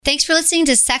Thanks for listening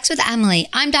to Sex with Emily.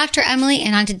 I'm Dr. Emily,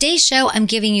 and on today's show, I'm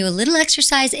giving you a little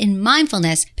exercise in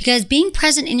mindfulness because being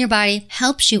present in your body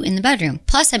helps you in the bedroom.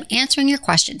 Plus, I'm answering your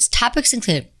questions. Topics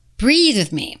include breathe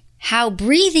with me, how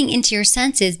breathing into your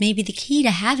senses may be the key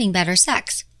to having better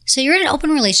sex. So you're in an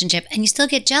open relationship and you still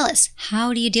get jealous.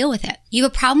 How do you deal with it? You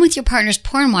have a problem with your partner's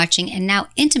porn watching and now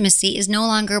intimacy is no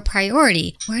longer a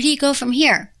priority. Where do you go from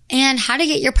here? And how to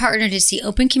get your partner to see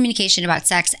open communication about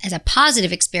sex as a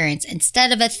positive experience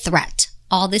instead of a threat.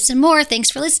 All this and more. Thanks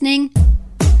for listening.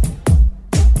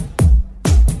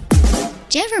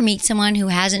 Do you ever meet someone who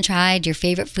hasn't tried your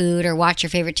favorite food or watched your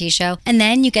favorite TV show, and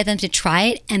then you get them to try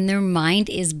it and their mind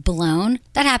is blown?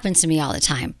 That happens to me all the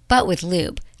time, but with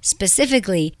lube.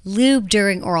 Specifically, lube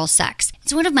during oral sex.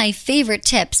 It's one of my favorite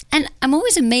tips, and I'm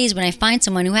always amazed when I find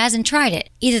someone who hasn't tried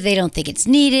it. Either they don't think it's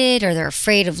needed, or they're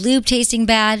afraid of lube tasting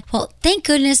bad. Well, thank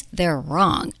goodness they're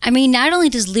wrong. I mean, not only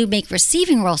does lube make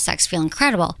receiving oral sex feel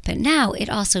incredible, but now it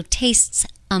also tastes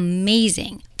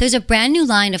amazing. There's a brand new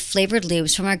line of flavored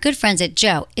lubes from our good friends at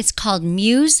Joe. It's called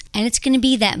Muse, and it's going to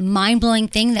be that mind-blowing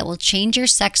thing that will change your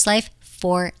sex life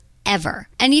forever.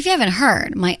 And if you haven't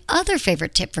heard, my other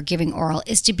favorite tip for giving oral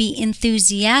is to be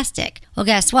enthusiastic. Well,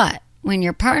 guess what? When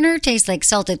your partner tastes like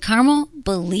salted caramel,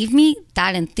 believe me,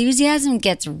 that enthusiasm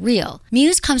gets real.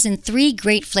 Muse comes in 3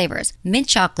 great flavors: mint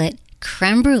chocolate,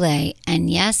 creme brulee, and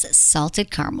yes,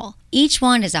 salted caramel. Each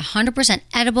one is 100%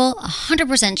 edible,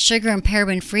 100% sugar and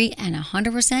paraben free, and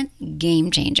 100% game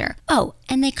changer. Oh,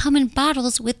 and they come in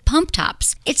bottles with pump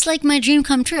tops. It's like my dream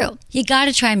come true. You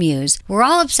gotta try Muse. We're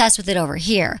all obsessed with it over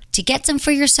here. To get some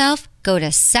for yourself, go to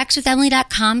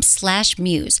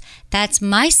sexwithemily.com/muse. That's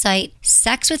my site,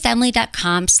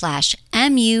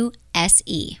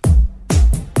 sexwithemily.com/MUSE.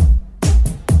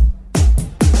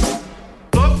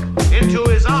 Look into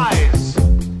his eyes.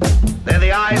 They're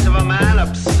the eyes of a man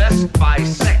obsessed by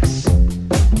sex.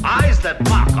 Eyes that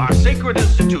mock our sacred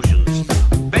institutions.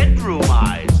 Bedroom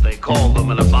eyes, they call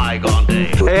them in a bygone day.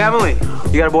 Hey, Emily,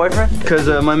 you got a boyfriend? Because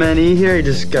my man E here, he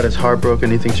just got his heart broken.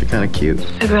 He thinks you're kind of cute.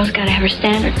 A girl's got to have her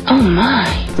standards. Oh, my.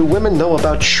 Do women know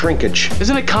about shrinkage?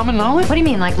 Isn't it common knowledge? What do you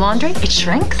mean, like laundry? It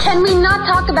shrinks? Can we not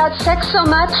talk about sex so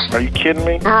much? Are you kidding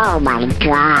me? Oh my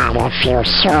God, it feels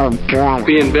so good.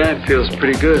 Being bad feels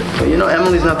pretty good. But you know,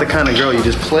 Emily's not the kind of girl you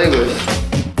just play with.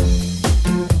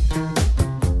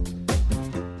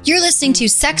 You're listening to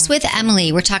Sex with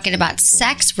Emily. We're talking about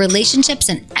sex, relationships,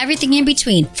 and everything in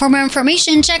between. For more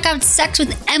information, check out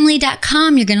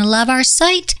sexwithemily.com. You're going to love our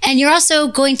site. And you're also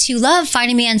going to love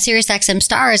finding me on SiriusXM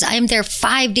Stars. I am there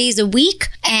 5 days a week,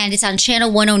 and it's on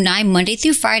channel 109 Monday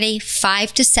through Friday,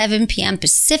 5 to 7 p.m.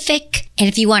 Pacific. And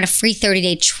if you want a free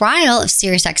 30-day trial of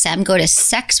SiriusXM, go to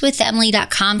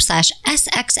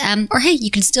sexwithemily.com/SXM. Or hey,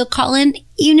 you can still call in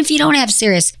even if you don't have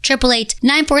Sirius.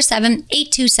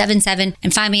 888-947-8277.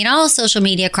 And find me on all social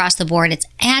media across the board. It's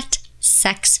at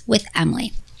Sex with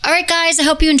Emily. All right, guys, I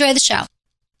hope you enjoy the show.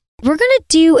 We're going to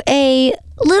do a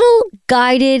little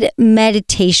guided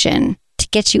meditation to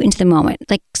get you into the moment.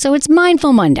 So it's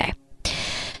Mindful Monday.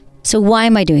 So why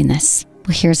am I doing this?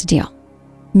 Well, here's the deal.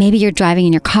 Maybe you're driving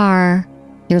in your car,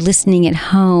 you're listening at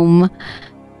home,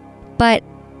 but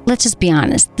let's just be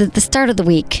honest. The start of the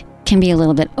week can be a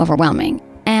little bit overwhelming.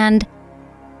 And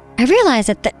I realize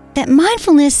that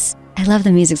mindfulness, I love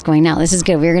the music's going now. This is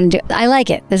good. We're going to do, I like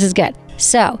it. This is good.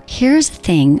 So here's the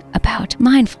thing about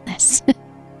mindfulness.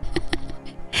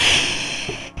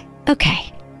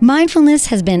 Okay. Mindfulness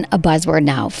has been a buzzword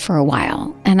now for a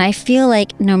while. And I feel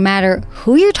like no matter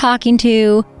who you're talking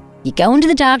to, you go into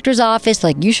the doctor's office,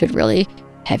 you should really.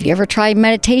 Have you ever tried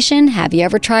meditation? Have you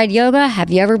ever tried yoga? Have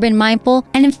you ever been mindful?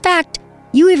 And in fact,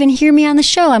 you even hear me on the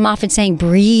show. I'm often saying,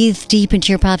 breathe deep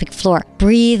into your pelvic floor.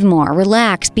 Breathe more.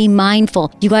 Relax. Be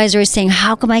mindful. You guys are always saying,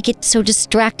 how come I get so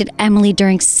distracted, Emily,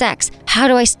 during sex? How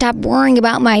do I stop worrying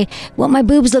about what my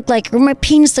boobs look like or my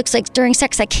penis looks like during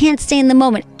sex? I can't stay in the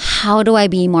moment. How do I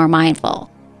be more mindful?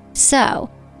 So,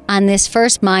 on this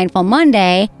first Mindful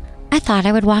Monday, I thought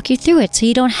I would walk you through it so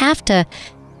you don't have to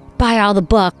buy all the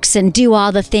books and do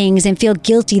all the things and feel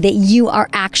guilty that you are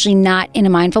actually not in a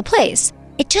mindful place.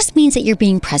 It just means that you're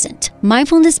being present.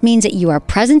 Mindfulness means that you are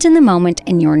present in the moment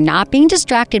and you're not being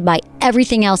distracted by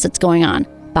everything else that's going on.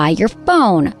 By your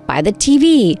phone, by the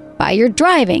TV, by your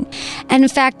driving. And in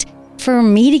fact, for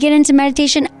me to get into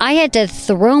meditation, I had to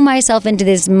throw myself into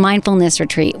this mindfulness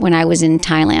retreat when I was in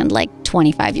Thailand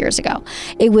 25 years ago.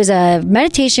 It was a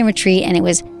meditation retreat and it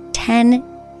was 10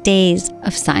 days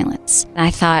of silence. And I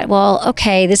thought, well,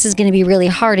 okay, this is going to be really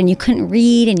hard. And you couldn't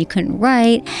read and you couldn't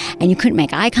write and you couldn't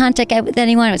make eye contact with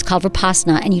anyone. It was called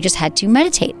Vipassana and you just had to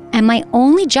meditate. And my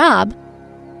only job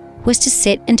was to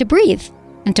sit and to breathe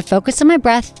and to focus on my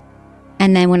breath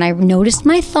And then when I noticed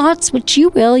my thoughts, which you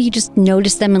will, you just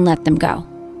notice them and let them go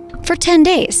for 10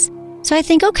 days. So I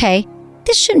think, okay,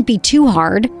 this shouldn't be too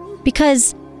hard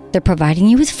because they're providing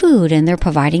you with food and they're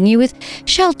providing you with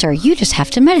shelter. You just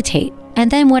have to meditate. And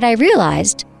then what I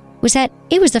realized was that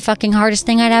it was the fucking hardest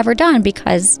thing I'd ever done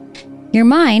because your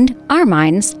mind, our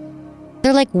minds,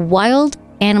 they're like wild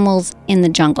animals in the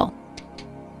jungle.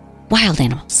 Wild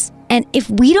animals. And if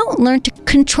we don't learn to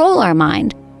control our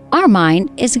mind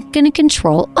is going to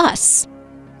control us.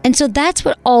 And so that's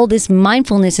what all this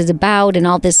mindfulness is about and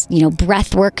all this,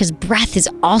 breath work, because breath is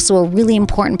also a really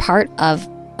important part of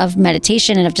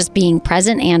meditation and of just being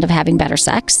present and of having better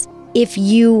sex. If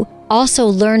you also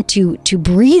learn to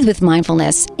breathe with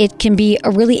mindfulness, it can be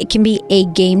a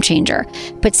game changer.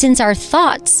 But since our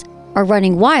thoughts are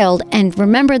running wild, and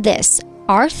remember this,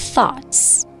 our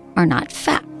thoughts are not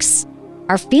facts.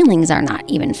 Our feelings are not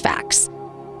even facts.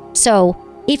 So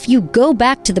if you go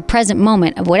back to the present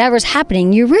moment of whatever's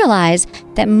happening, you realize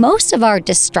that most of our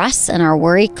distress and our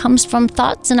worry comes from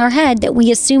thoughts in our head that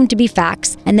we assume to be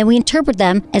facts, and then we interpret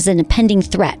them as an impending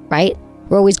threat, right?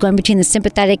 We're always going between the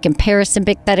sympathetic and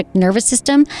parasympathetic nervous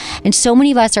system, and so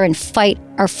many of us are in fight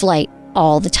or flight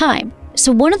all the time.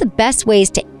 So one of the best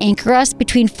ways to anchor us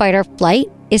between fight or flight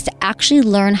is to actually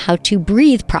learn how to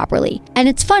breathe properly. And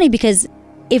it's funny because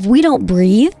if we don't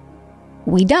breathe,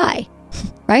 we die.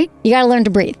 Right? You got to learn to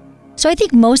breathe. So I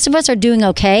think most of us are doing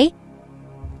okay,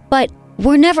 but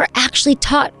we're never actually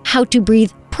taught how to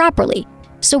breathe properly.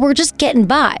 So we're just getting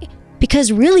by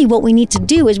because really what we need to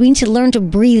do is we need to learn to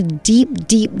breathe deep,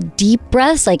 deep, deep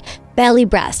breaths, like belly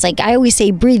breaths. Like I always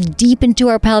say, breathe deep into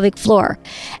our pelvic floor.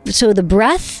 So the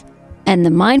breath and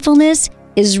the mindfulness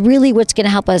is really what's going to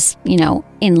help us,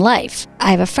 in life.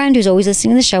 I have a friend who's always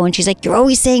listening to the show and she's like, you're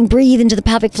always saying breathe into the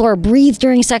pelvic floor, breathe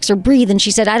during sex or breathe. And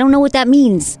she said, I don't know what that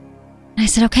means. And I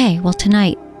said, okay, well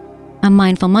tonight on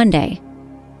Mindful Monday,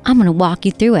 I'm going to walk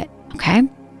you through it. Okay.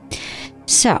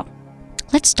 So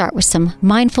let's start with some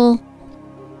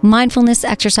mindfulness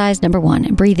exercise. Number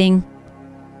 1, breathing.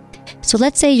 So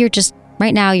let's say you're just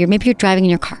right now, maybe you're driving in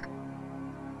your car.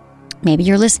 Maybe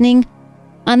you're listening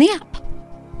on the app.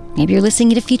 Maybe you're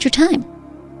listening at a future time,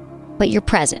 but you're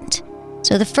present.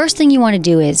 So the first thing you want to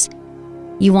do is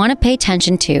you want to pay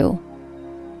attention to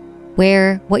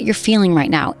what you're feeling right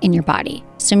now in your body.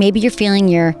 So maybe you're feeling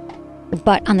your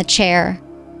butt on the chair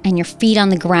and your feet on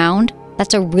the ground.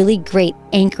 That's a really great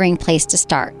anchoring place to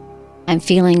start. I'm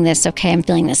feeling this, okay, I'm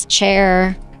feeling this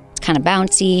chair. It's kind of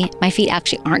bouncy. My feet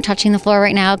actually aren't touching the floor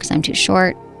right now because I'm too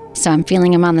short. So I'm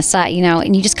feeling them on the side,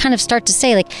 and you just kind of start to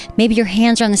say, like, maybe your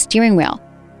hands are on the steering wheel.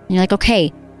 And you're like,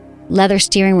 okay, leather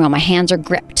steering wheel, my hands are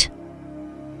gripped.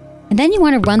 And then you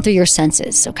want to run through your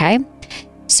senses, okay?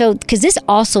 So, because this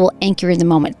also will anchor in the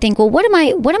moment. Think, well, what am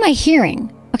I hearing?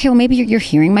 Okay, well, maybe you're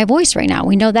hearing my voice right now.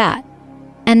 We know that.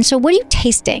 And so what are you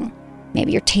tasting?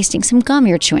 Maybe you're tasting some gum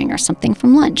you're chewing or something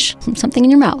from lunch, something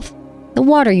in your mouth. The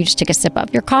water you just took a sip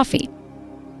of, your coffee.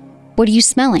 What are you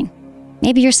smelling?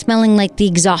 Maybe you're smelling like the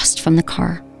exhaust from the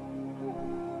car.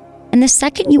 And the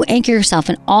second you anchor yourself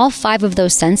in all 5 of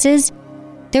those senses,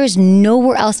 there is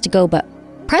nowhere else to go but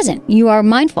present. You are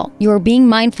mindful. You are being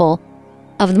mindful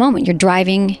of the moment. You're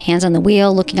driving, hands on the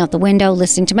wheel, looking out the window,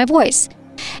 listening to my voice.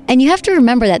 And you have to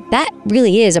remember that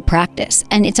really is a practice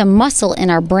and it's a muscle in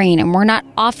our brain, and we're not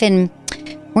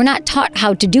taught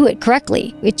how to do it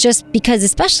correctly. It's just because,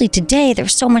 especially today,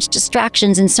 there's so much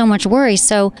distractions and so much worry.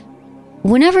 So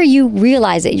whenever you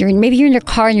realize it, maybe you're in your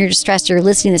car and you're distressed, or you're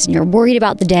listening to this and you're worried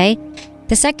about the day,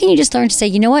 the second you just learn to say,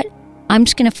 you know what, I'm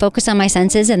just going to focus on my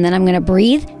senses and then I'm going to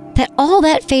breathe, all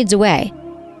that fades away.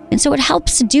 And so it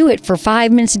helps to do it for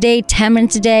 5 minutes a day, 10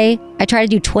 minutes a day. I try to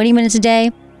do 20 minutes a day.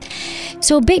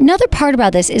 So another part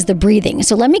about this is the breathing.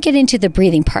 So let me get into the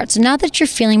breathing part. So now that you're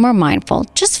feeling more mindful,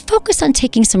 just focus on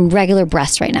taking some regular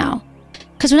breaths right now.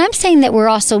 Because when I'm saying that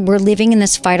we're living in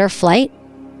this fight or flight,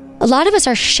 a lot of us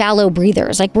are shallow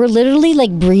breathers. Like we're literally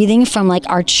like breathing from like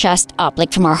our chest up,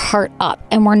 like from our heart up,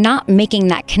 and we're not making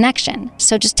that connection.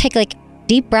 So just take like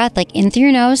deep breath, like in through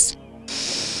your nose.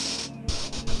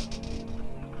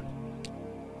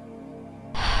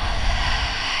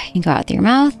 You can go out through your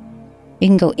mouth. You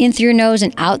can go in through your nose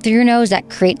and out through your nose. That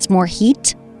creates more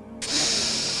heat.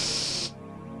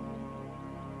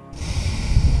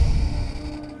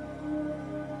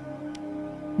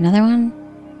 Another one.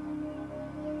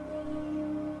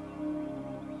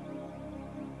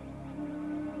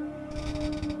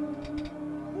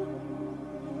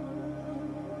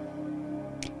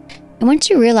 And once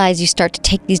you realize you start to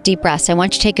take these deep breaths, I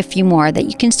want you to take a few more that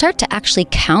you can start to actually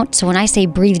count. So when I say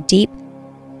breathe deep,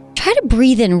 try to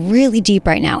breathe in really deep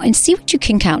right now and see what you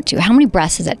can count to. How many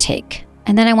breaths does that take?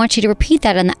 And then I want you to repeat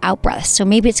that on the out breath. So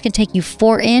maybe it's going to take you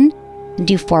 4 in and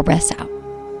do 4 breaths out.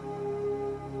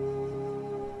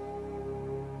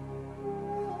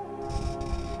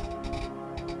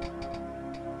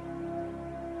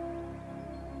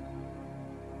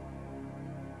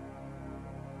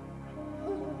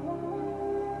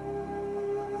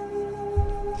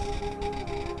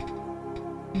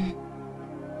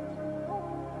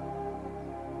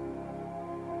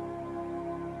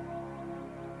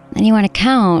 And you want to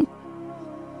count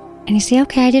and you say,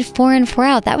 okay, I did 4 in, 4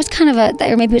 out. That was kind of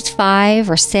or maybe it's 5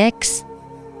 or 6.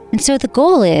 And so the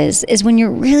goal is when you're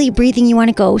really breathing, you want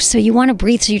to go. So you want to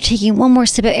breathe. So you're taking one more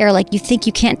sip of air, like you think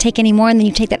you can't take any more. And then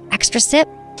you take that extra sip.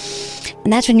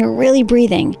 And that's when you're really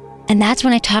breathing. And that's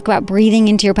when I talk about breathing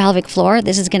into your pelvic floor.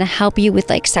 This is going to help you with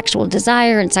like sexual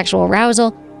desire and sexual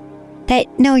arousal. That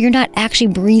no, you're not actually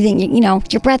breathing.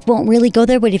 Your breath won't really go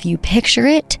there. But if you picture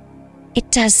it, it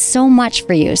does so much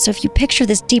for you. So if you picture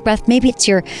this deep breath, maybe it's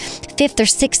your 5th or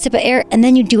 6th sip of air, and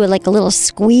then you do a little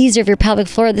squeeze of your pelvic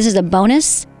floor. This is a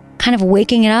bonus, kind of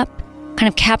waking it up, kind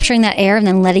of capturing that air and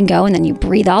then letting go. And then you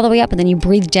breathe all the way up and then you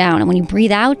breathe down. And when you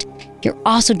breathe out, you're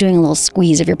also doing a little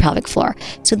squeeze of your pelvic floor.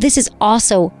 So this is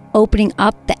also opening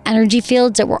up the energy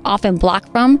fields that we're often blocked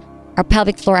from, our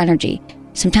pelvic floor energy.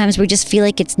 Sometimes we just feel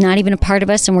like it's not even a part of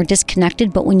us and we're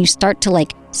disconnected. But when you start to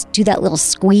do that little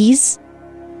squeeze,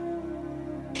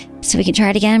 so we can try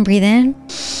it again. Breathe in.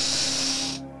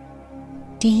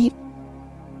 Deep.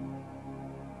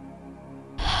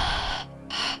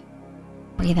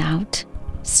 Breathe out.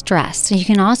 Stress. So you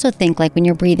can also think like when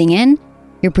you're breathing in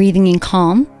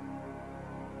calm.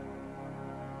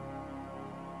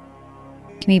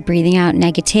 You can be breathing out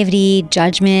negativity,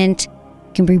 judgment.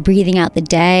 You can be breathing out the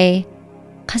day.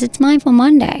 Because it's Mindful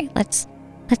Monday. Let's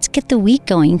get the week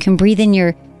going. You can breathe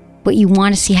in what you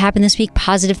want to see happen this week,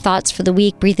 positive thoughts for the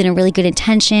week, breathe in a really good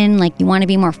intention, like you want to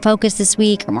be more focused this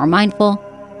week or more mindful.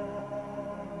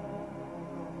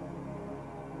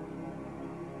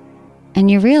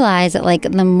 And you realize that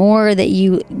the more that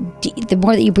you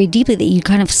breathe deeply, that you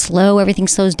kind of everything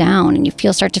slows down and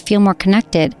you start to feel more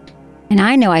connected. And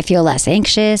I know I feel less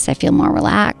anxious, I feel more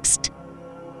relaxed.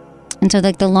 And so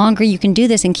the longer you can do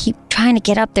this and keep trying to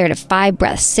get up there to 5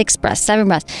 breaths, 6 breaths, 7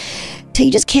 breaths, till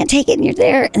you just can't take it and you're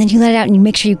there, and then you let it out and you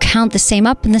make sure you count the same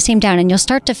up and the same down, and you'll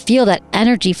start to feel that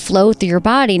energy flow through your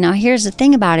body. Now here's the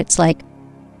thing about it. It's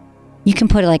you can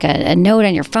put a note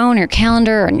on your phone or your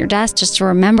calendar or on your desk just to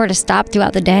remember to stop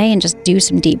throughout the day and just do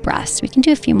some deep breaths. We can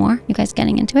do a few more. You guys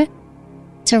getting into it?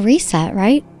 It's a reset,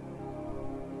 right?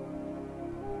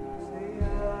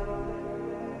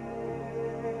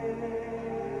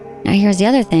 Now here's the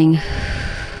other thing.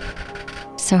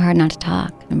 It's so hard not to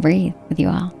talk and breathe with you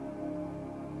all.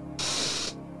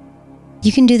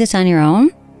 You can do this on your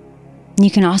own. You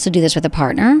can also do this with a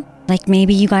partner.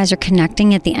 Maybe you guys are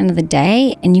connecting at the end of the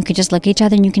day and you could just look at each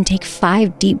other and you can take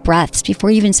 5 deep breaths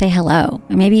before you even say hello.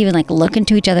 Or maybe even look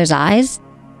into each other's eyes.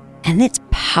 And it's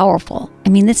powerful. I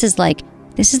mean, this is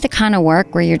the kind of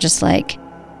work where you're just oh,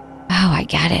 I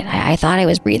get it. I thought I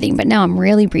was breathing, but now I'm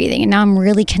really breathing. And now I'm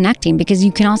really connecting, because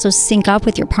you can also sync up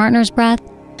with your partner's breath.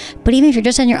 But even if you're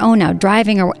just on your own now,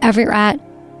 driving or wherever you're at,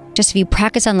 just if you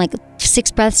practice on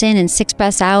 6 breaths in and 6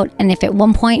 breaths out, and if at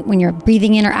one point when you're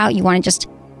breathing in or out, you want to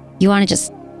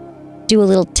just do a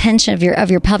little tension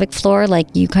of your pelvic floor,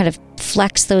 you kind of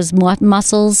flex those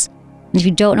muscles. And if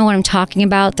you don't know what I'm talking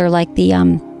about, they're I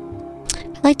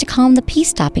like to call them the pee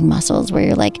stopping muscles, where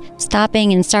you're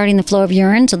stopping and starting the flow of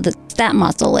urine. So that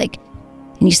muscle, and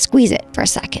you squeeze it for a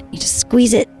second. You just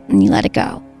squeeze it and you let it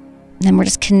go. And then we're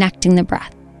just connecting the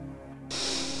breath.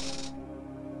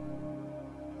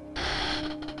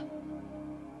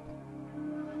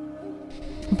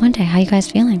 Monday, how you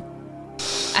guys feeling?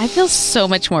 I feel so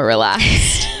much more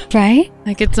relaxed. Right?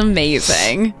 It's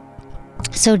amazing.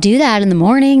 So do that in the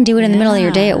morning, do it in the middle of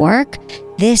your day at work.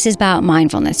 This is about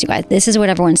mindfulness, you guys. This is what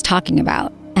everyone's talking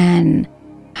about. And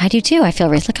I do too. I feel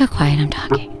look how quiet I'm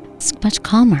talking. It's much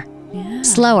calmer,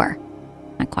 slower,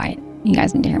 not quiet. You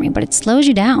guys need to hear me, but it slows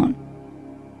you down.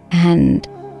 And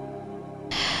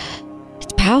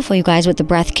it's powerful, you guys, what the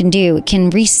breath can do. It can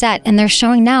reset. And they're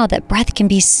showing now that breath can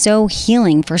be so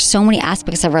healing for so many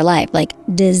aspects of our life, like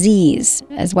disease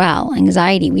as well,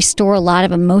 anxiety. We store a lot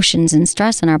of emotions and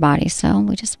stress in our body. So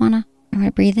we just want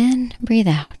to breathe in, breathe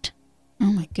out.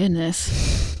 Oh my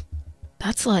goodness.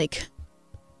 That's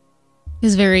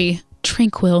is very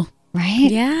tranquil. Right?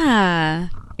 Yeah,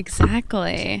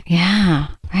 exactly. Yeah.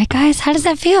 Right, guys? How does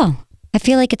that feel? I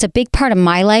feel like it's a big part of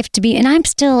my life to be, and I'm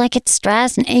still it's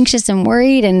stressed and anxious and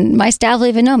worried, and my staff will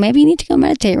even know, maybe you need to go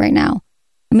meditate right now.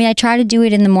 I mean, I try to do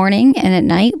it in the morning and at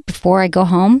night before I go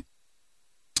home.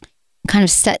 kind of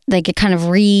set, like it kind of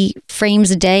reframes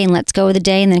the day and lets go of the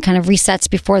day and then kind of resets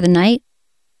before the night.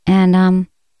 And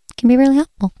it can be really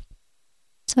helpful.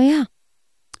 So yeah.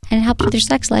 And it helps with your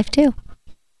sex life too.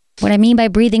 What I mean by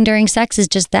breathing during sex is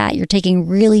just that. You're taking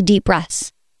really deep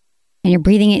breaths and you're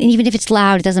breathing it. And even if it's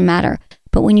loud, it doesn't matter.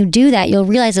 But when you do that, you'll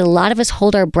realize that a lot of us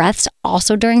hold our breaths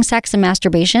also during sex and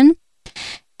masturbation.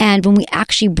 And when we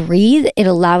actually breathe, it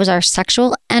allows our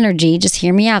sexual energy, just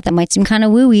hear me out, that might seem kind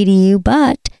of woo-y to you,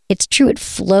 but it's true. It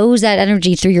flows that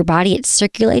energy through your body. It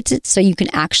circulates it so you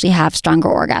can actually have stronger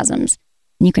orgasms.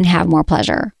 And you can have more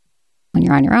pleasure when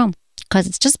you're on your own because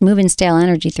it's just moving stale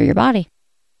energy through your body.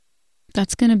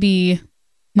 That's going to be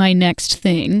my next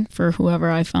thing for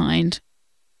whoever I find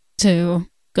to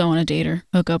go on a date or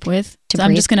hook up with. So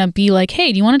I'm just going to be like,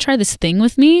 hey, do you want to try this thing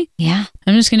with me? Yeah.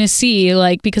 I'm just going to see,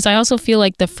 like, because I also feel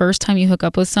like the first time you hook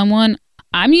up with someone,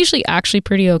 I'm usually actually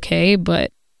pretty okay,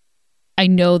 but I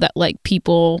know that like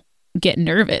people get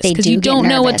nervous because you don't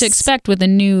know what to expect with a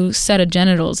new set of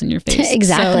genitals in your face.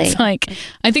 Exactly. So it's like,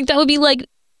 I think that would be like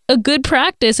a good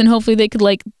practice and hopefully they could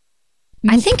like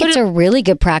I think it's a really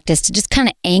good practice to just kind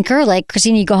of anchor. Like,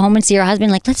 Christina, you go home and see your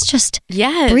husband, like, let's just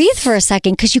breathe for a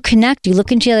second because you connect. You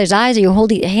look into each other's eyes or you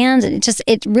hold your hands. And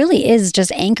it really is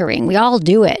just anchoring. We all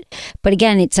do it. But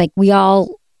again, it's like we're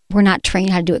not trained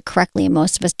how to do it correctly. And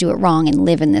most of us do it wrong and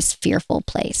live in this fearful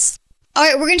place. All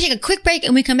right, we're going to take a quick break. And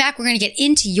when we come back, we're going to get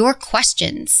into your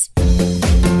questions.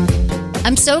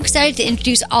 I'm so excited to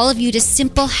introduce all of you to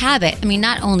Simple Habit. I mean,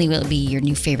 not only will it be your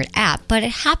new favorite app, but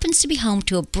it happens to be home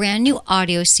to a brand new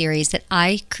audio series that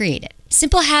I created.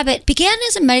 Simple Habit began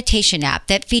as a meditation app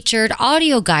that featured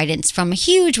audio guidance from a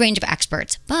huge range of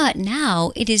experts, but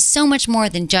now it is so much more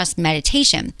than just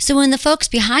meditation. So when the folks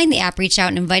behind the app reached out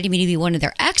and invited me to be one of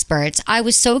their experts, I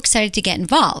was so excited to get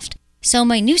involved. So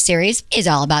my new series is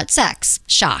all about sex.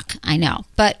 Shock, I know.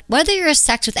 But whether you're a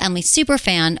Sex with Emily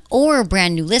superfan or a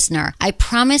brand new listener, I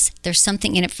promise there's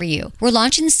something in it for you. We're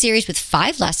launching the series with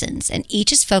 5 lessons, and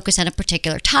each is focused on a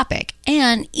particular topic,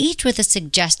 and each with a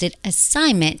suggested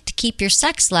assignment to keep your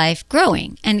sex life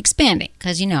growing and expanding,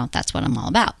 because that's what I'm all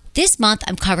about. This month,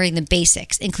 I'm covering the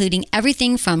basics, including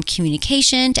everything from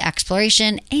communication to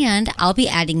exploration, and I'll be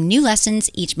adding new lessons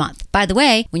each month. By the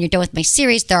way, when you're done with my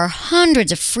series, there are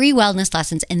hundreds of free wellness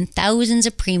lessons and thousands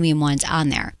of premium ones on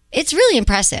there. It's really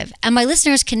impressive, and my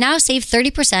listeners can now save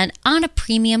 30% on a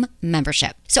premium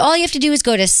membership. So all you have to do is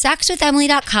go to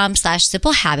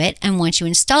sexwithemily.com/simplehabit, and once you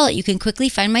install it, you can quickly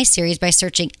find my series by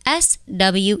searching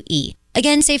SWE.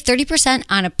 Again, save 30%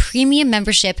 on a premium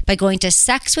membership by going to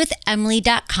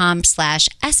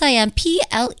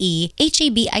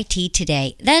sexwithemily.com/SIMPLEHABIT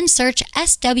today. Then search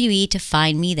SWE to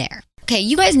find me there. Okay,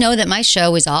 you guys know that my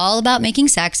show is all about making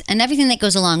sex and everything that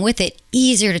goes along with it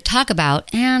easier to talk about.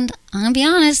 And I'm going to be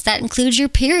honest, that includes your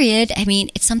period. I mean,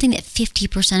 it's something that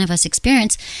 50% of us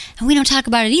experience, and we don't talk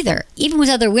about it either, even with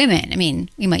other women. I mean,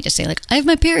 we might just say, like, I have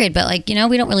my period, but, like, we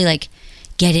don't really,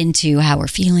 get into how we're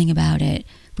feeling about it.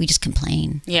 We just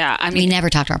complain. Yeah, I mean, we never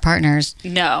talk to our partners.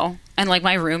 No. And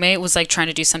my roommate was trying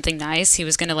to do something nice. He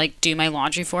was going to do my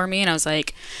laundry for me. And I was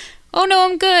like, oh no,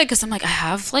 I'm good. Cause I'm I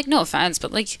have no offense,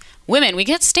 but women, we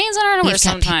get stains on our underwear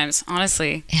sometimes,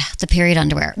 honestly. Yeah. The period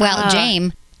underwear. Well,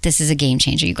 James, this is a game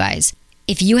changer, you guys.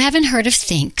 If you haven't heard of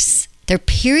Thinx, they're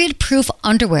period-proof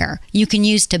underwear you can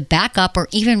use to back up or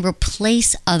even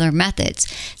replace other methods.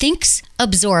 Thinx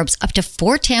absorbs up to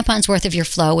 4 tampons worth of your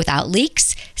flow without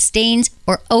leaks, stains,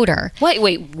 or odor.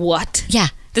 Wait, what? Yeah.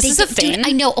 This is a thing? Dude,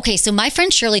 I know. Okay, so my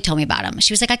friend Shirley told me about them.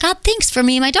 She was like, I got Thinx for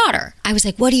me and my daughter. I was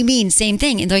like, what do you mean? Same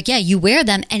thing. And they're like, yeah, you wear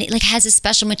them and it has a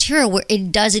special material where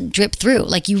it doesn't drip through.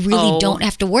 You really don't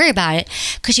have to worry about it.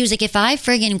 Because she was like, if I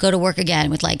friggin' go to work again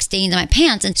with stains on my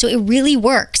pants, and so it really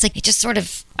works. It just sort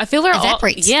of I feel we're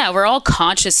evaporates. We're all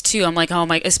conscious too. I'm like, oh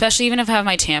my, especially even if I have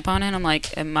my tampon in, I'm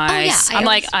like, am I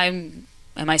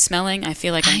smelling? I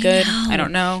feel like I'm good. I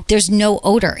don't know. There's no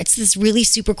odor. It's this really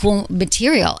super cool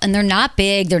material. And they're not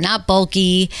big. They're not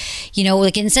bulky.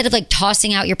 Instead of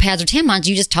tossing out your pads or tampons,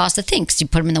 you just toss the Thinx. You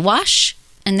put them in the wash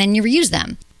and then you reuse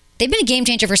them. They've been a game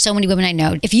changer for so many women I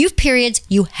know. If you have periods,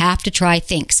 you have to try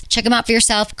Thinx. Check them out for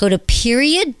yourself. Go to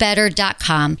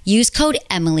periodbetter.com. Use code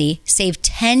Emily. Save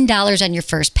 $10 on your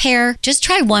first pair. Just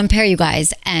try one pair, you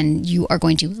guys, and you are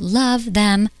going to love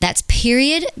them. That's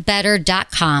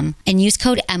periodbetter.com. And use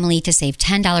code Emily to save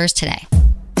 $10 today.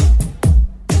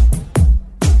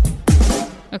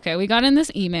 Okay, we got in this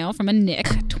email from a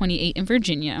Nick, 28 in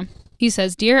Virginia. He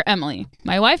says, Dear Emily,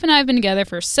 my wife and I have been together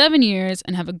for 7 years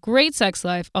and have a great sex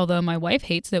life, although my wife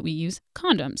hates that we use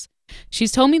condoms.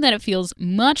 She's told me that it feels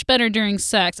much better during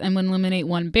sex and would eliminate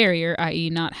one barrier, i.e.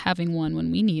 not having one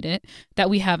when we need it, that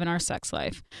we have in our sex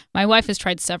life. My wife has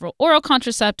tried several oral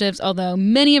contraceptives, although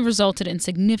many have resulted in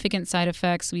significant side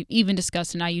effects. We've even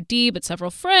discussed an IUD, but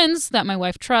several friends that my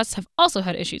wife trusts have also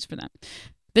had issues for them.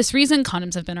 This reason,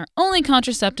 condoms have been our only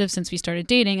contraceptive since we started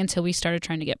dating until we started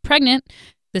trying to get pregnant.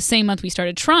 The same month we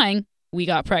started trying, we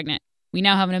got pregnant. We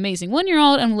now have an amazing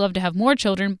 1-year-old and would love to have more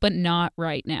children, but not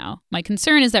right now. My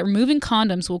concern is that removing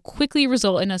condoms will quickly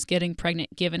result in us getting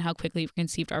pregnant, given how quickly we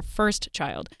conceived our first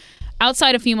child.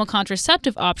 Outside of female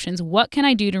contraceptive options, what can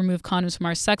I do to remove condoms from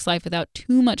our sex life without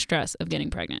too much stress of getting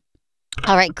pregnant?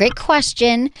 All right, great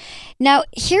question. Now,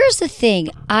 here's the thing.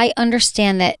 I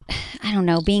understand that, I don't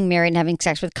know, being married and having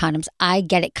sex with condoms, I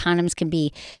get it. Condoms can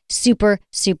be super,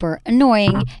 super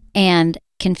annoying and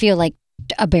can feel like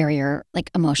a barrier,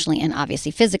 like emotionally and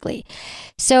obviously physically.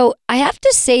 So I have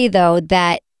to say though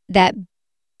that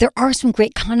there are some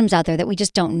great condoms out there that we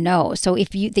just don't know. So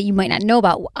that you might not know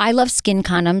about. I love Skin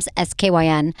condoms,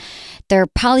 SKYN. They're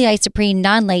polyisoprene,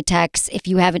 non-latex. If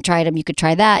you haven't tried them, you could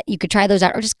try that. You could try those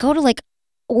out, or just go to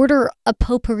order a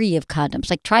potpourri of condoms.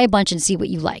 Like try a bunch and see what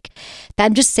you like.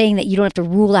 I'm just saying that you don't have to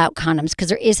rule out condoms because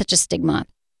there is such a stigma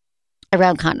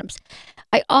around condoms.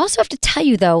 I also have to tell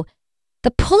you though,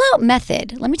 the pull-out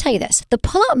method, let me tell you this, the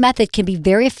pull-out method can be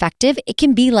very effective. It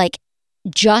can be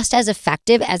just as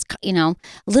effective as, a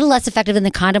little less effective than the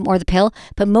condom or the pill,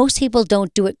 but most people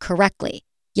don't do it correctly.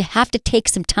 You have to take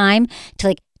some time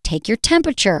to take your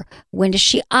temperature. When is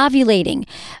she ovulating?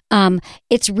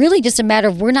 It's really just a matter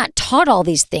of we're not taught all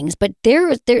these things, but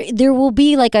there will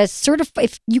be a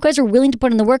if you guys are willing to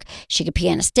put in the work, she could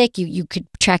pee on a stick. You could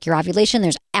track your ovulation.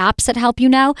 There's apps that help you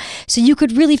now. So you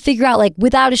could really figure out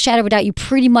without a shadow of a doubt, you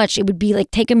pretty much, it would be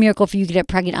take a miracle for you to get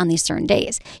pregnant on these certain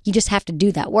days. You just have to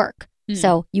do that work.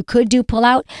 So you could do pull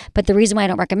out, but the reason why I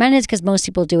don't recommend it is because most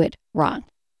people do it wrong.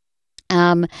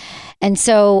 And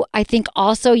so I think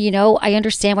also, I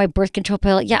understand why birth control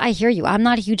pill. Yeah, I hear you. I'm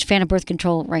not a huge fan of birth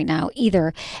control right now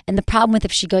either. And the problem with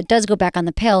if she does go back on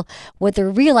the pill, what they're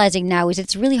realizing now is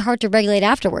it's really hard to regulate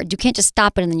afterwards. You can't just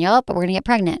stop it and then yell, but we're going to get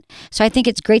pregnant. So I think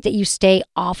it's great that you stay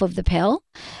off of the pill.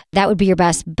 That would be your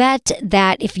best bet,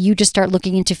 that if you just start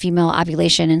looking into female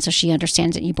ovulation, and so she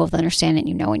understands it, you both understand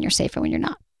it, when you're safe and when you're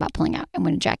not, about pulling out and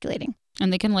when ejaculating.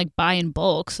 And they can buy in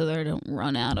bulk so they don't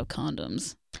run out of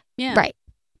condoms. Yeah. Right.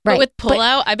 But with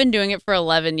pull-out, I've been doing it for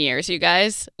 11 years, you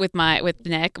guys, with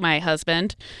Nick, my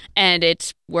husband, and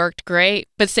it's worked great.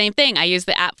 But same thing, I use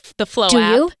the app, the Flow app. Do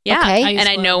you? Yeah. Okay.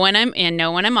 I know when I'm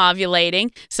ovulating,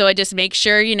 so I just make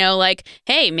sure,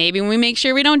 hey, maybe we make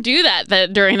sure we don't do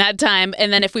that during that time,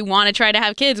 and then if we want to try to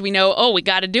have kids, we know, we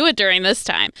got to do it during this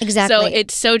time. Exactly. So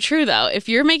it's so true though. If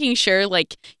you're making sure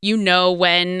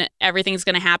when everything's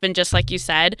going to happen, just like you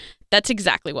said, that's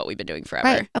exactly what we've been doing forever.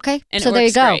 Right. Okay. And so there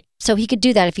you go. Great. So he could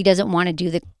do that if he doesn't want to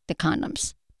do the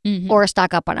condoms or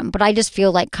stock up on them. But I just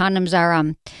feel like condoms are,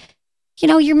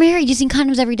 you're married, using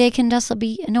condoms every day can also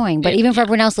be annoying. But even for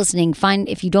everyone else listening,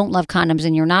 if you don't love condoms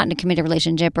and you're not in a committed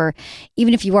relationship, or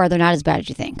even if you are, they're not as bad as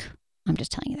you think. I'm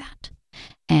just telling you that.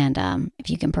 And if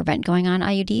you can prevent going on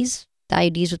IUDs, the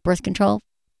IUDs with birth control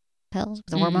pills, with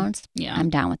the hormones, I'm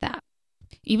down with that.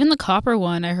 Even the copper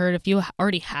one, I heard if you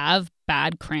already have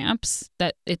bad cramps,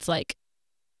 that it's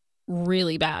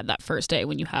really bad that first day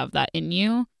when you have that in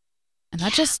you. And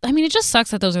that it just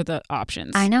sucks that those are the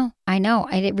options. I know.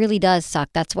 It really does suck.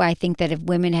 That's why I think that if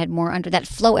women had more that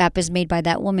Flow app is made by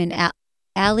that woman,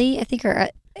 Allie, I think, or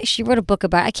she wrote a book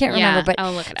about it. I can't remember, but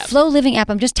I'll look it up. Flow Living app.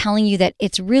 I'm just telling you that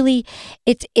it's really,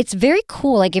 it's very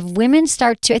cool. If women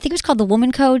start to, I think it was called The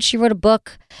Woman Code. She wrote a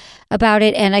book about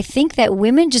it. And I think that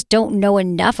women just don't know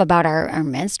enough about our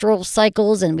menstrual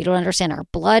cycles, and we don't understand our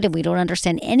blood, and we don't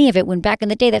understand any of it, when back in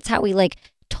the day, that's how we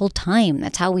told time.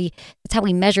 That's how we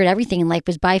measured everything in life,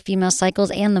 was by female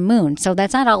cycles and the moon. So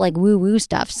that's not all woo woo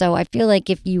stuff. So I feel like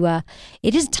if you,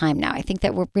 it is time now. I think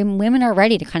that women are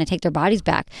ready to kind of take their bodies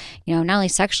back, not only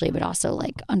sexually, but also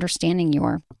understanding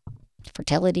your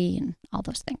fertility and all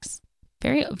those things.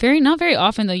 Very, very, not very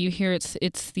often though, you hear it's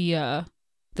the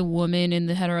woman in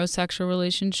the heterosexual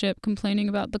relationship complaining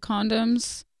about the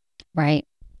condoms. Right.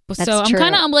 That's so true.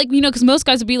 I'm because most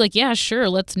guys would be like, yeah, sure,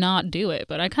 let's not do it.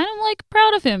 But I kind of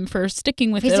proud of him for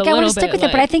sticking with it a little bit. I want to stick with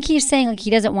it, but I think he's saying he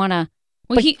doesn't want to.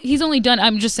 Well, he's only done,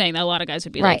 I'm just saying that a lot of guys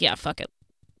would be like, yeah, fuck it.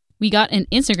 We got an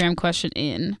Instagram question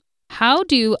in. How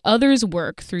do others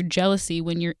work through jealousy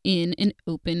when you're in an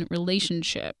open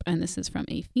relationship? And this is from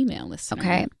a female listener.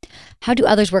 Okay. How do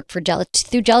others work through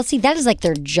jealousy? That is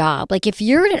their job. If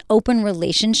you're in an open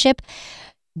relationship,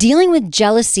 dealing with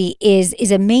jealousy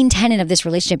is a main tenet of this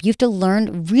relationship. You have to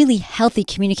learn really healthy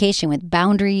communication with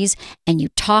boundaries, and you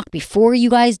talk before you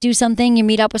guys do something, you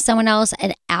meet up with someone else,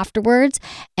 and afterwards,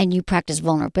 and you practice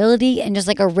vulnerability and just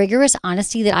like a rigorous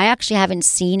honesty that I actually haven't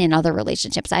seen in other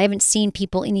relationships. I haven't seen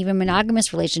people in even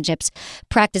monogamous relationships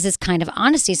practice this kind of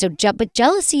honesty. But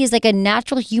jealousy is like a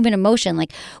natural human emotion.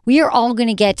 Like we are all you're going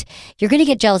to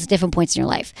get jealous at different points in your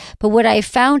life. But what I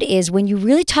found is when you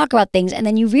really talk about things and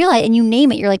then you realize and you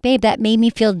name it, you're like, babe, that made me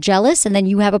feel jealous. And then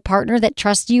you have a partner that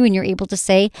trusts you and you're able to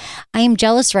say, I am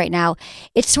jealous right now.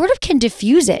 It sort of can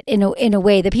diffuse it in a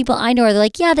way. The people I know are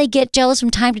like, yeah, they get jealous from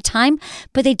time to time,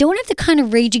 but they don't have the kind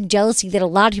of raging jealousy that a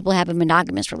lot of people have in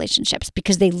monogamous relationships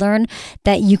because they learn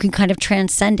that you can kind of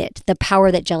transcend it, the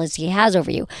power that jealousy has over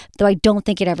you. Though I don't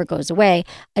think it ever goes away.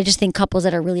 I just think couples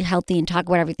that are really healthy and talk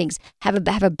about everything have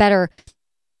a better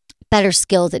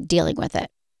skills at dealing with it.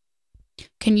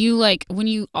 Can you like when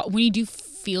you do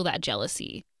feel that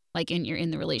jealousy, like you're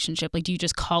in the relationship, like do you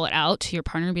just call it out to your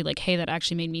partner and be like, hey, that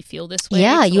actually made me feel this way?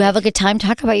 Yeah, you have like a time to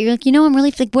talk about it. You're like, I'm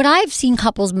really like what I've seen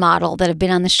couples model that have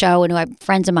been on the show and who have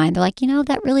friends of mine. They're like,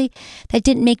 that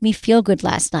didn't make me feel good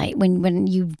last night when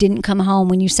you didn't come home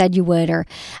when you said you would. Or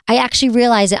I actually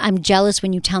realized that I'm jealous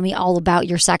when you tell me all about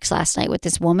your sex last night with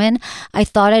this woman. I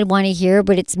thought I'd want to hear,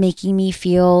 but it's making me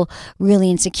feel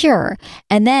really insecure.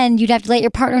 And then you'd have to let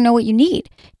your partner know what you need.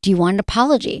 Do you want an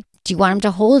apology? Do you want them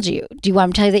to hold you? Do you want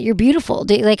them to tell you that you're beautiful?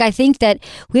 I think that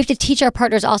we have to teach our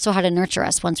partners also how to nurture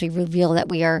us once we reveal that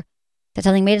that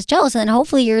something made us jealous. And then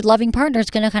hopefully your loving partner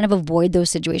is going to kind of avoid those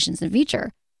situations in the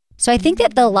future. So I think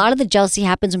that a lot of the jealousy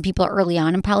happens when people are early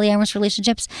on in polyamorous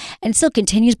relationships and it still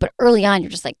continues. But early on,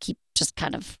 you're just like,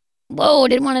 whoa,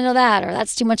 didn't want to know that. Or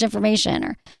that's too much information.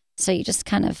 Or so you just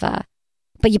kind of,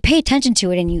 but you pay attention to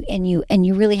it and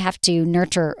you really have to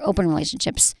nurture open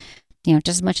relationships. Just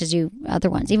as much as you other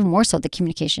ones, even more so. The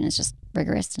communication is just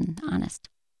rigorous and honest.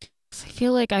 I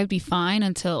feel like I'd be fine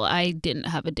until I didn't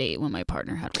have a date when my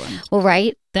partner had one. Well,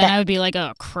 right. Then I would be like,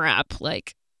 oh, crap.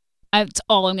 Like, that's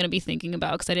all I'm going to be thinking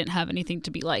about because I didn't have anything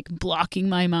to be like blocking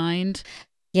my mind.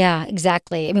 Yeah,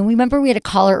 exactly. I mean, we had a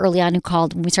caller early on who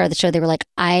called when we started the show. They were like,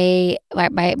 my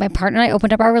partner and I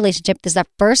opened up our relationship. This is the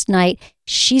first night.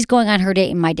 She's going on her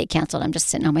date and my date canceled. I'm just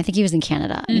sitting home. I think he was in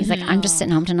Canada. And he's like, I'm just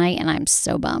sitting home tonight and I'm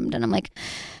so bummed. And I'm like,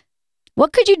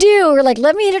 what could you do? Or like,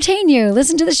 let me entertain you.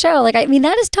 Listen to the show. Like, I mean,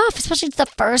 that is tough, especially it's the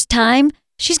first time.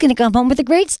 She's going to come home with a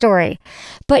great story.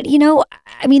 But,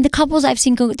 the couples I've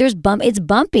seen go, it's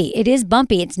bumpy. It is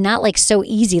bumpy. It's not like so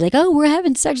easy. Like, oh, we're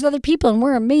having sex with other people and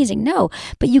we're amazing. No,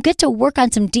 but you get to work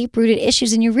on some deep rooted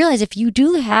issues and you realize if you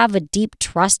do have a deep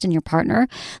trust in your partner,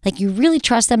 like you really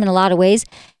trust them in a lot of ways,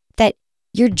 that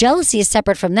your jealousy is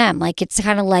separate from them. Like, it's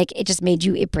kind of like it just made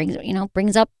you, it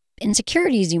brings up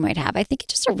insecurities you might have. I think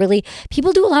it's just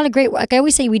people do a lot of great work. I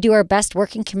always say we do our best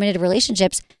working committed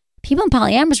relationships. People in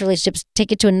polyamorous relationships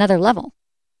take it to another level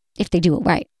if they do it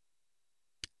right.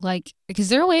 Like, is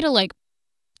there a way to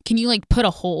can you put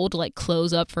a hold,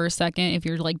 close up for a second if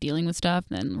you're dealing with stuff,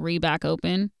 then re-back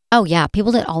open? Oh yeah,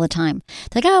 people do it all the time.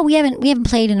 They're like, oh, we haven't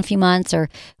played in a few months, or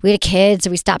we had a kid, so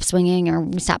we stopped swinging, or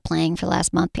we stopped playing for the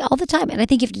last month. All the time, and I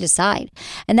think you have to decide,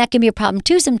 and that can be a problem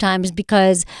too sometimes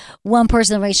because one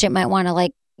person in the relationship might want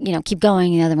to keep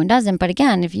going, and the other one doesn't. But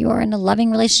again, if you are in a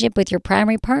loving relationship with your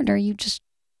primary partner, you just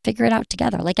figure it out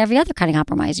together, like every other kind of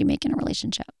compromise you make in a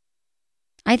relationship.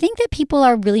 I think that people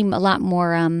are really a lot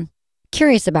more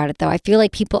curious about it, though. I feel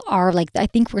like people are I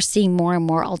think we're seeing more and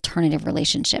more alternative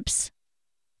relationships.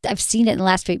 I've seen it in the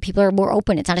last week. People are more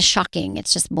open. It's not as shocking.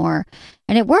 It's just more,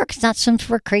 and it works. It's not some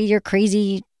for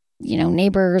crazy,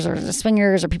 neighbors or the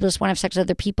swingers or people just want to have sex with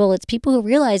other people. It's people who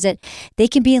realize that they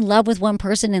can be in love with one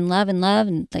person and love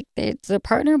and it's their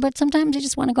partner, but sometimes they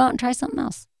just want to go out and try something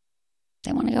else.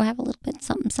 They want to go have a little bit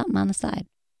something on the side.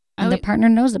 And their partner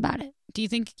knows about it. Do you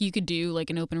think you could do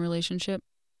an open relationship?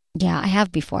 Yeah, I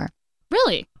have before.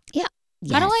 Really? Yeah.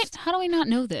 Yes. How do I not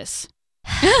know this?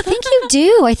 I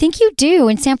think you do.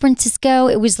 In San Francisco,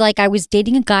 it was I was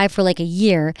dating a guy for a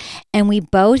year, and we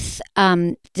both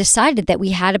decided that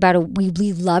we had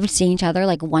we loved seeing each other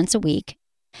once a week.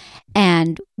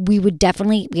 And we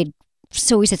had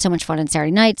so much fun on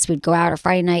Saturday nights. We'd go out or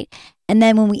Friday night. And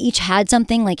then when we each had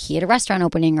something, he had a restaurant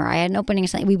opening or I had an opening or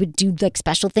something, we would do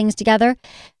special things together.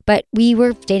 But we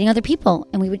were dating other people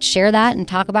and we would share that and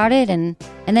talk about it. And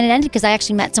then it ended because I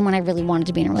actually met someone I really wanted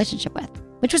to be in a relationship with,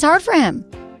 which was hard for him.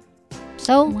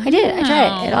 So wow. I did it. I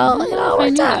tried it. It all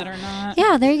worked out.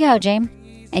 Yeah, there you go, James.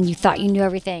 And you thought you knew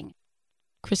everything.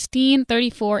 Christine,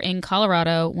 34, in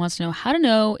Colorado, wants to know how to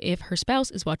know if her spouse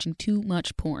is watching too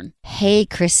much porn. Hey,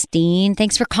 Christine.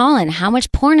 Thanks for calling. How much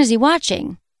porn is he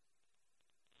watching?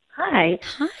 Hi.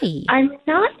 Hi. I'm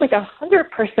not like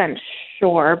 100%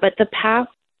 sure, but the past,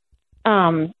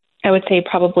 I would say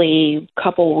probably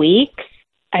couple weeks,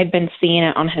 I've been seeing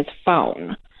it on his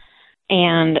phone,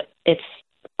 and it's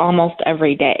almost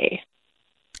every day.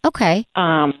 Okay.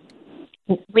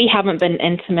 We haven't been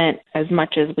intimate as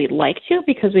much as we'd like to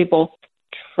because we both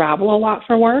travel a lot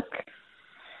for work.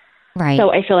 Right.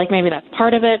 So I feel like maybe that's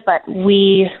part of it, but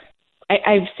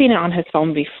I've seen it on his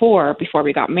phone before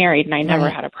we got married, and I never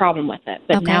had a problem with it.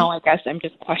 But now I guess I'm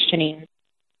just questioning.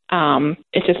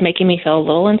 It's just making me feel a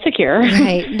little insecure.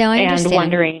 Right. No, I understand. And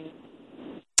wondering.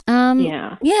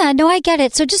 Yeah, no, I get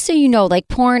it. So just so you know, like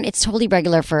porn, it's totally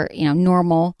regular for,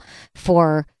 normal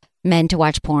for men to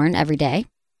watch porn every day.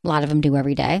 A lot of them do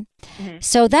every day. Mm-hmm.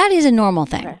 So that is a normal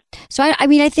thing. Okay. So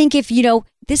I think if,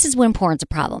 this is when porn's a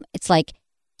problem. It's like,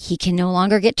 he can no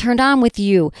longer get turned on with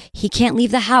you. He can't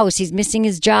leave the house. He's missing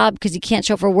his job because he can't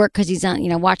show up for work because he's on,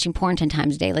 watching porn 10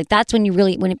 times a day. Like that's when you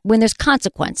really, when there's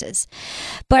consequences.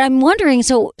 But I'm wondering,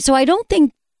 so I don't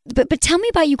think, but tell me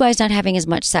about you guys not having as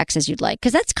much sex as you'd like,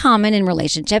 because that's common in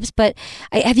relationships. But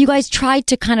have you guys tried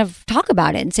to kind of talk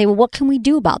about it and say, well, what can we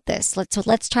do about this?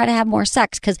 Let's try to have more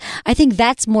sex, because I think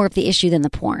that's more of the issue than the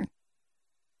porn.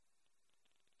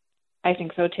 I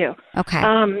think so too.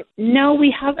 Okay. No,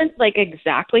 we haven't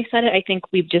exactly said it. I think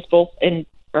we've just both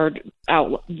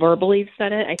out verbally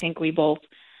said it. I think we both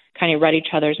kind of read each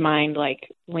other's mind.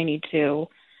 We need to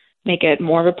make it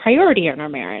more of a priority in our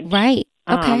marriage. Right.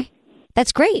 Okay.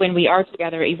 That's great. When we are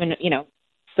together, even,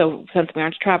 so since we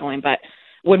aren't traveling, but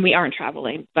when we aren't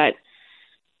traveling, but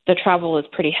the travel is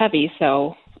pretty heavy.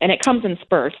 So, and it comes in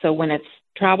spurts. So when it's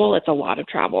travel, it's a lot of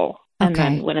travel. And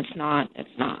then when it's not, it's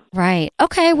not. Right.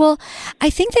 Okay. Well, I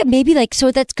think that maybe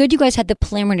so that's good you guys had the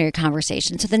preliminary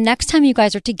conversation. So the next time you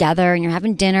guys are together and you're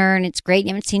having dinner and it's great, you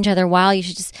haven't seen each other in a while, you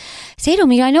should just say to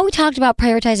him, I know we talked about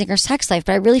prioritizing our sex life,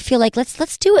 but I really feel like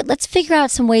let's do it. Let's figure out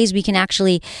some ways we can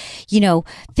actually,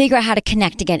 figure out how to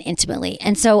connect again intimately.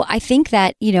 And so I think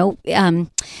that,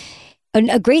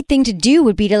 a great thing to do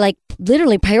would be to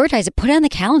literally prioritize it, put it on the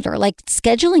calendar.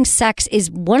 Scheduling sex is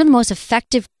one of the most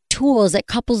effective tools that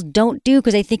couples don't do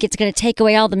because they think it's going to take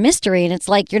away all the mystery. And it's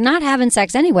like, you're not having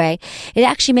sex anyway. It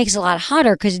actually makes it a lot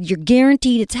hotter because you're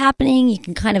guaranteed it's happening. You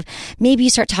can kind of, maybe you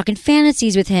start talking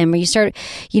fantasies with him, or you start,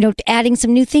 adding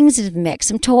some new things to the mix,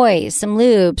 some toys, some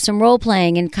lube, some role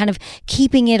playing, and kind of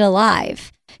keeping it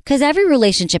alive. Because every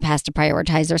relationship has to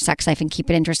prioritize their sex life and keep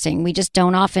it interesting. We just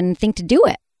don't often think to do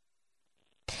it.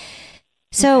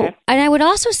 So, and I would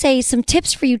also say some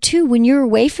tips for you too when you're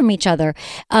away from each other.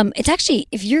 It's actually,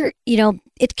 if you're,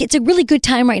 it's a really good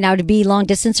time right now to be long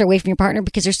distance or away from your partner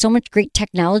because there's so much great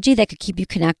technology that could keep you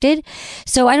connected.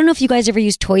 So I don't know if you guys ever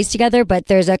use toys together, but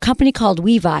there's a company called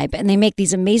WeVibe, and they make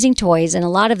these amazing toys, and a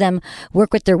lot of them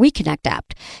work with their WeConnect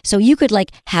app. So you could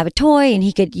have a toy, and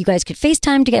you guys could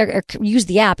FaceTime together or use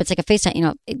the app. It's like a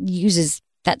FaceTime, it uses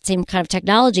that same kind of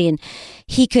technology, and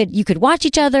you could watch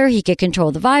each other, he could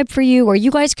control the vibe for you, or you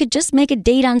guys could just make a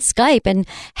date on Skype and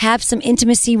have some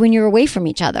intimacy when you're away from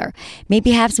each other.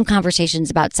 Maybe have some conversations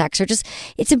about sex, or just,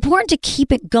 it's important to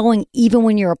keep it going even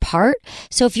when you're apart.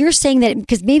 So if you're saying that,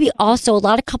 because maybe also a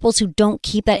lot of couples who don't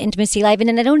keep that intimacy alive,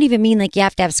 and I don't even mean you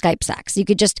have to have Skype sex. You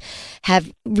could just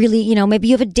have really, maybe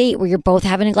you have a date where you're both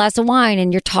having a glass of wine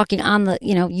and you're talking on the,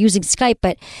 using Skype,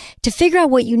 but to figure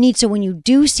out what you need so when you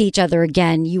do see each other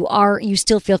again, you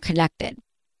still feel connected.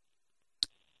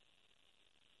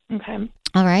 Okay.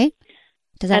 All right.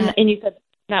 And you said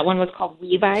that one was called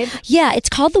WeVibe? Yeah, it's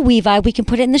called the WeVibe. We can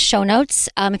put it in the show notes.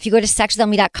 If you go to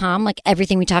sexwithelme.com,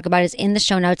 everything we talk about is in the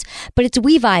show notes. But it's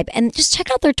WeVibe, and just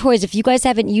check out their toys if you guys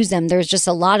haven't used them. There's just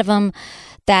a lot of them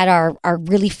that are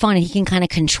really fun, and he can kind of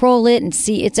control it and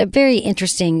see. It's a very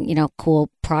interesting, cool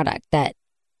product that,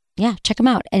 yeah, check them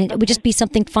out. And it would just be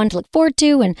something fun to look forward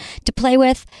to and to play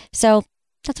with. So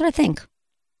that's what I think.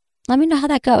 Let me know how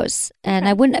that goes. And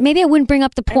I wouldn't bring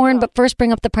up the porn, but first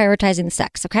bring up the prioritizing the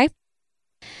sex. Okay.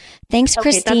 Thanks,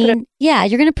 Christine. Yeah,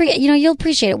 you're going to, you'll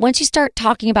appreciate it. Once you start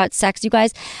talking about sex, you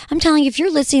guys, I'm telling you, if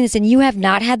you're listening to this and you have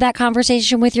not had that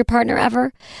conversation with your partner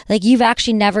ever, you've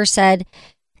actually never said,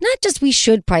 not just we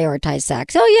should prioritize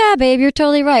sex. Oh yeah, babe, you're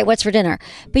totally right. What's for dinner?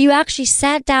 But you actually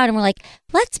sat down and were like,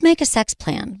 let's make a sex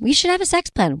plan. We should have a sex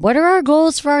plan. What are our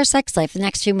goals for our sex life the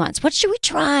next few months? What should we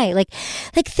try?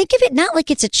 Think of it not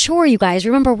like it's a chore, you guys.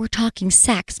 Remember, we're talking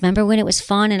sex. Remember when it was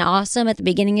fun and awesome at the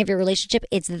beginning of your relationship?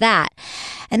 It's that.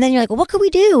 And then you're like, well, what could we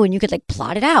do? And you could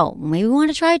plot it out. Maybe we want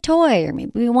to try a toy, or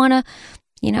maybe we want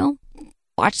to,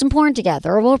 watch some porn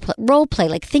together, or role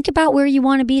play. Think about where you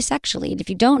want to be sexually. And if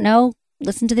you don't know,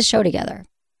 listen to the show together.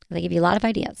 They give you a lot of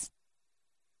ideas.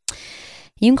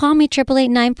 You can call me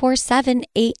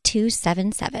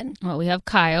 888-947-8277. Well, we have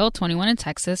Kyle, 21 in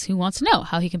Texas, who wants to know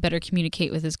how he can better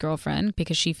communicate with his girlfriend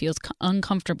because she feels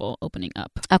uncomfortable opening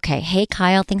up. Okay. Hey,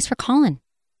 Kyle. Thanks for calling.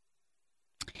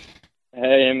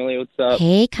 Hey, Emily. What's up?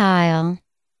 Hey, Kyle.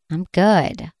 I'm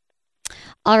good.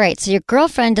 All right. So your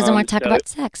girlfriend doesn't want to talk about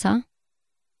sex, huh?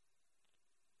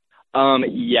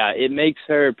 Yeah, it makes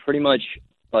her pretty much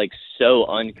like so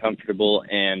uncomfortable,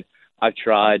 and I've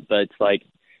tried, but it's like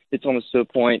it's almost to a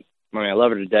point. I mean, I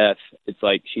love her to death. It's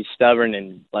like she's stubborn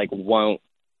and like won't.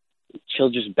 She'll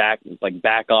just back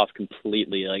off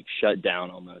completely, like shut down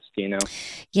almost. You know?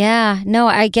 Yeah. No,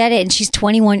 I get it. And she's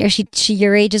 21. Is she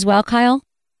your age as well, Kyle?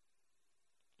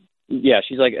 Yeah,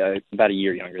 she's like about a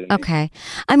year younger than me. Okay.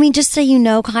 I mean, just so you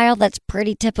know, Kyle, that's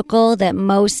pretty typical that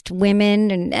most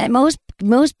women and most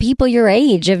people your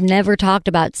age have never talked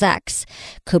about sex.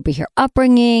 Could be her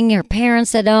upbringing, her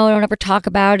parents said, oh, don't ever talk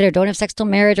about it, or don't have sex till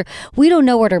marriage, or we don't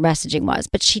know what her messaging was,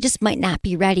 but she just might not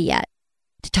be ready yet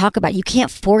to talk about it. You can't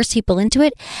force people into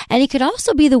it. And it could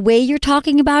also be the way you're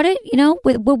talking about it. You know,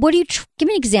 what do you, give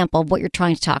me an example of what you're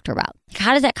trying to talk to her about.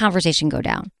 How does that conversation go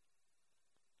down?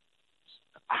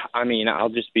 I mean, I'll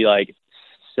just be like,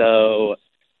 so,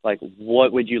 like,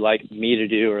 what would you like me to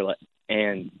do,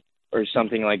 or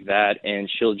something like that, and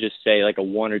she'll just say like a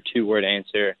 1 or 2 word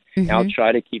answer, and I'll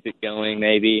try to keep it going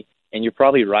maybe. And you're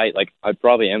probably right. Like, I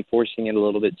probably am forcing it a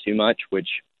little bit too much, which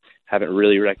I haven't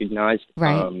really recognized.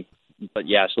 Right. But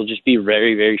yeah, she'll just be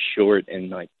very, very short, and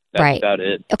like that's about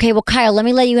it. Okay, well, Kyle, let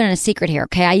me let you in on a secret here.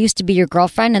 Okay, I used to be your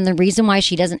girlfriend, and the reason why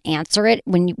she doesn't answer it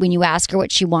when you ask her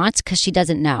what she wants, because she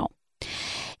doesn't know.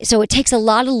 So it takes a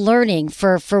lot of learning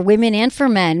for women and for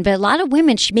men, but a lot of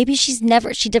women, she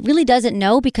really doesn't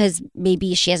know because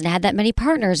maybe she hasn't had that many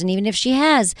partners. And even if she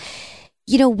has,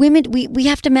 you know, women, we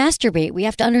have to masturbate. We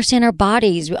have to understand our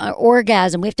bodies, our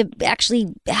orgasm. We have to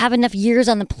actually have enough years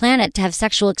on the planet to have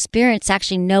sexual experience to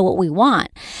actually know what we want.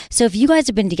 So if you guys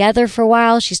have been together for a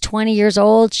while, she's 20 years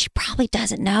old, she probably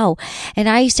doesn't know. And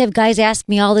I used to have guys ask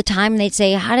me all the time, and they'd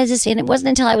say, how does this, and it wasn't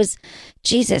until I was,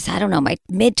 my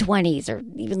mid-20s or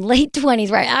even late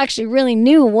 20s where I actually really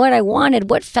knew what I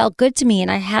wanted, what felt good to me. And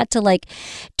I had to like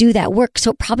do that work. So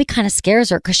it probably kind of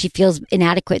scares her because she feels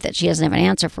inadequate that she doesn't have an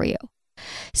answer for you.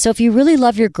 So if you really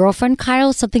love your girlfriend,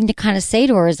 Kyle, something to kind of say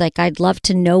to her is like, I'd love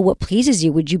to know what pleases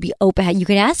you. Would you be open? You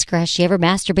could ask her, has she ever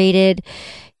masturbated?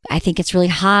 I think it's really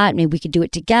hot. Maybe we could do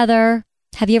it together.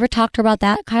 Have you ever talked to her about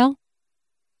that, Kyle?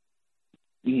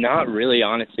 Not really,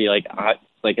 honestly. Like,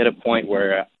 at a point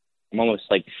where I'm almost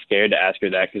like scared to ask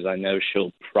her that because I know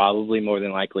she'll probably more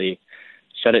than likely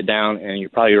shut it down. And you're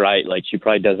probably right. Like, she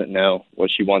probably doesn't know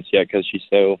what she wants yet because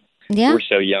we're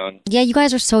so young. Yeah, you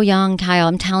guys are so young, Kyle.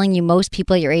 I'm telling you, most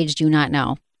people your age do not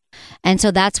know. And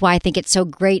so that's why I think it's so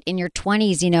great in your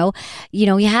 20s, you know,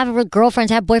 you have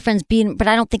girlfriends, have boyfriends, but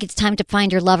I don't think it's time to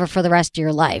find your lover for the rest of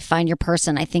your life. Find your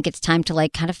person. I think it's time to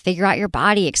like kind of figure out your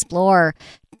body, explore,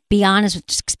 be honest with,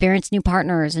 just experience new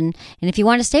partners. And if you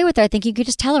want to stay with her, I think you could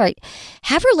just tell her,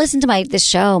 have her listen to this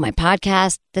show, my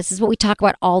podcast. This is what we talk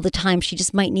about all the time. She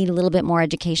just might need a little bit more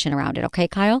education around it. Okay,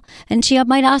 Kyle? And she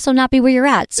might also not be where you're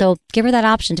at. So give her that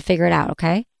option to figure it out.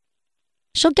 Okay.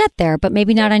 She'll get there, but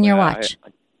maybe not on your watch. I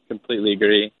completely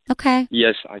agree. Okay.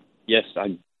 Yeah.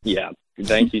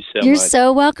 Thank you so much. You're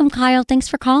so welcome, Kyle. Thanks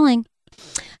for calling.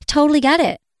 Totally get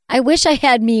it. I wish I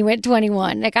had me at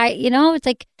 21. Like it's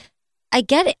like, I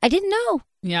get it. I didn't know.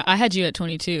 Yeah, I had you at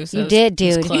 22. So you did,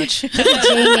 dude. Clutch.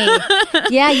 Jamie.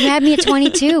 Yeah, you had me at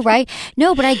 22, right?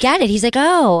 No, but I get it. He's like,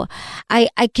 oh, I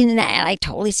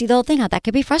totally see the whole thing. How that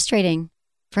could be frustrating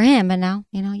for him. But now,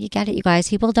 you get it, you guys.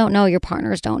 People don't know. Your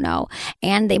partners don't know.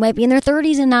 And they might be in their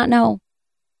 30s and not know.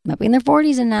 Might be in their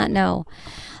 40s and not know.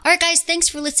 All right, guys, thanks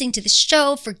for listening to the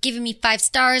show, for giving me 5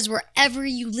 stars wherever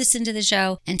you listen to the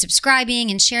show, and subscribing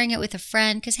and sharing it with a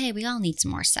friend. Because, hey, we all need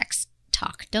some more sex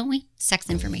talk, don't we? Sex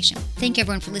information. Thank you,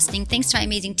 everyone, for listening. Thanks to my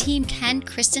amazing team, Ken,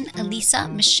 Kristen, Elisa,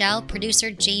 Michelle,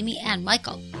 producer Jamie, and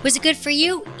Michael. Was it good for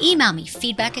you? Email me,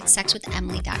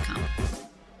 feedback@sexwithemily.com.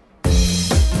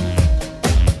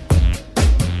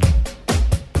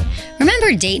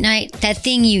 Remember date night? That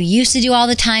thing you used to do all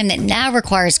the time that now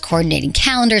requires coordinating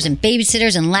calendars and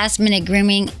babysitters and last-minute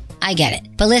grooming? I get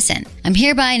it. But listen, I'm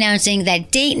hereby announcing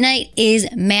that date night is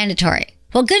mandatory.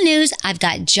 Well, good news, I've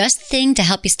got just the thing to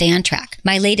help you stay on track.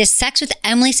 My latest Sex with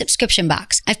Emily subscription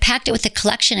box. I've packed it with a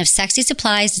collection of sexy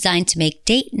supplies designed to make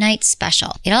date night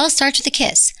special. It all starts with a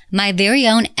kiss. my very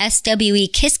own SWE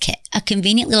Kiss Kit, a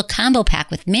convenient little combo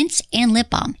pack with mints and lip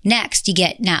balm. Next, you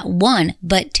get not one,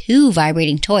 but 2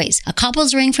 vibrating toys, a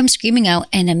couple's ring from Screaming Oat,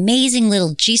 and an amazing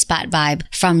little G-Spot vibe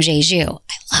from Jeju.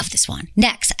 I love this one.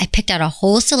 Next, I picked out a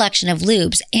whole selection of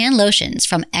lubes and lotions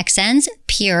from XN's,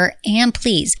 Pure, and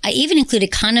Please. I even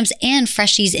included condoms and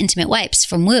Freshies Intimate Wipes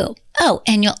from Woo. Oh,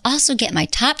 and you'll also get my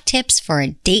top tips for a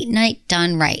date night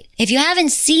done right. If you haven't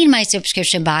seen my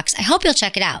subscription box, I hope you'll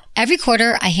check it out. Every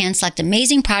quarter, I hand select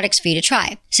amazing products for you to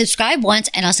try. Subscribe once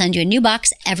and I'll send you a new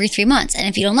box every 3 months. And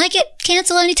if you don't like it,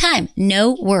 cancel anytime.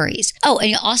 No worries. Oh, and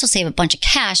you'll also save a bunch of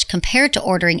cash compared to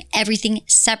ordering everything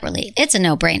separately. It's a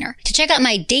no-brainer. To check out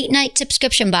my date night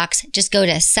subscription box, just go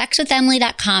to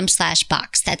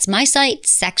sexwithemily.com/box. That's my site,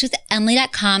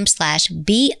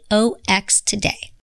 sexwithemily.com/BOX today.